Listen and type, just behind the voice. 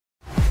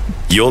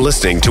You're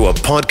listening to a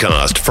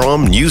podcast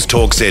from News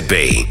Talk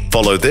ZB.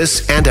 Follow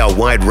this and our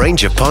wide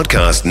range of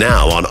podcasts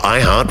now on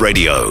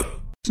iHeartRadio.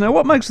 Now,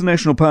 what makes the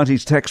National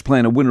Party's tax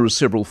plan a winner is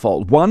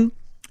several-fold. One,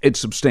 it's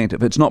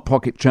substantive. It's not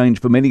pocket change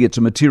for many. It's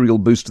a material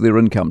boost to their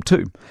income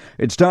too.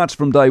 It starts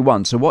from day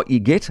one, so what you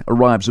get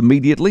arrives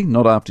immediately,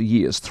 not after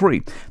years.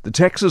 3, the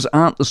taxes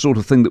aren't the sort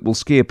of thing that will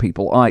scare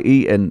people,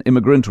 i.e. an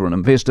immigrant or an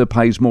investor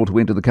pays more to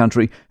enter the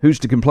country. Who's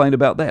to complain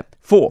about that?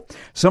 4,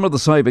 some of the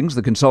savings,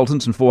 the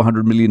consultants and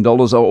 $400 million are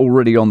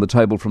already on the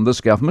table from this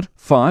government.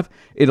 5,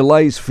 it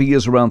allays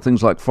fears around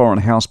things like foreign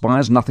house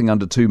buyers, nothing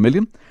under $2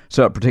 million,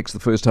 so it protects the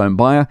first home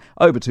buyer.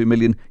 Over $2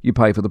 million, you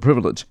pay for the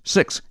privilege.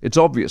 6, it's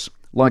obvious.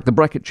 Like the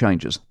bracket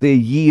changes. They're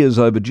years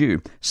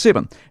overdue.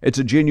 7, it's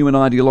a genuine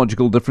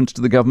ideological difference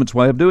to the government's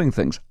way of doing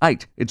things.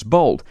 8, it's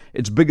bold.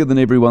 It's bigger than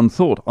everyone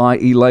thought,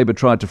 i.e. Labor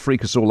tried to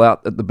freak us all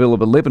out at the bill of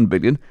 $11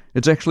 billion.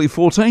 It's actually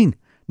 14.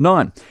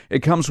 9,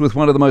 it comes with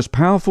one of the most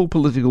powerful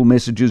political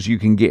messages you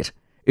can get.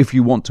 If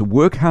you want to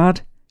work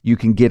hard, you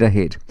can get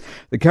ahead.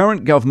 The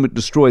current government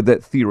destroyed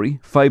that theory,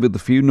 favoured the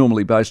few,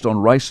 normally based on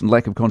race and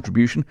lack of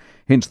contribution,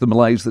 hence the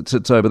malaise that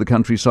sits over the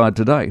countryside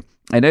today.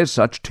 And as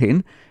such,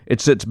 10, it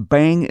sits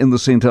bang in the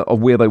centre of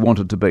where they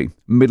wanted to be,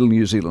 Middle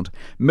New Zealand.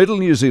 Middle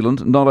New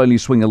Zealand not only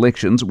swing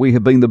elections, we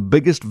have been the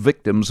biggest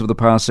victims of the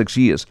past 6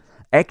 years.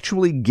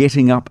 Actually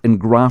getting up and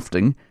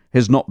grafting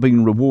has not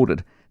been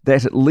rewarded.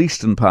 That, at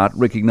least in part,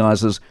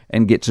 recognises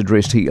and gets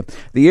addressed here.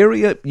 The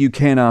area you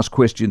can ask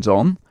questions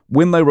on,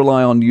 when they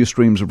rely on new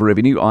streams of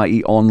revenue,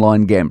 i.e.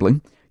 online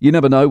gambling, you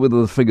never know whether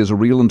the figures are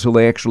real until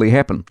they actually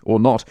happen or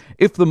not.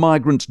 If the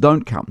migrants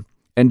don't come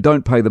and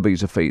don't pay the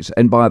visa fees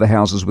and buy the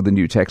houses with the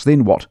new tax,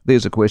 then what?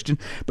 There's a question.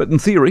 But in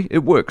theory,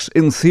 it works.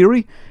 In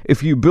theory,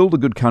 if you build a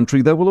good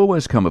country, they will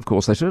always come, of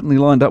course. They certainly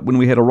lined up when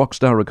we had a rock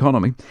star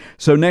economy.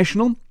 So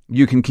national,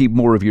 you can keep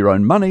more of your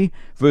own money,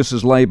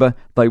 versus Labor,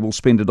 they will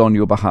spend it on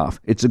your behalf.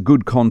 It's a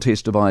good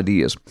contest of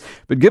ideas.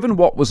 But given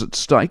what was at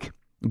stake,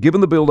 given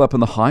the build-up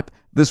and the hype,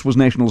 this was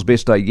National's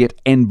best day yet,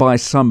 and by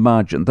some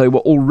margin. They were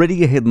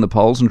already ahead in the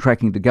polls and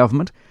tracking to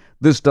government.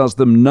 This does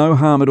them no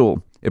harm at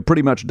all. It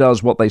pretty much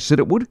does what they said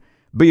it would.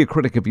 Be a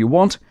critic if you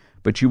want,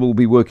 but you will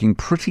be working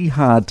pretty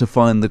hard to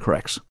find the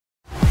cracks.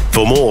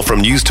 For more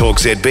from News Talk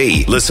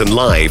ZB, listen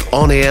live,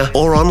 on air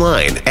or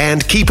online,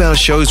 and keep our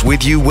shows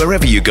with you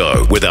wherever you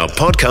go with our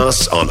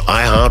podcasts on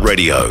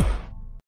iHeartRadio.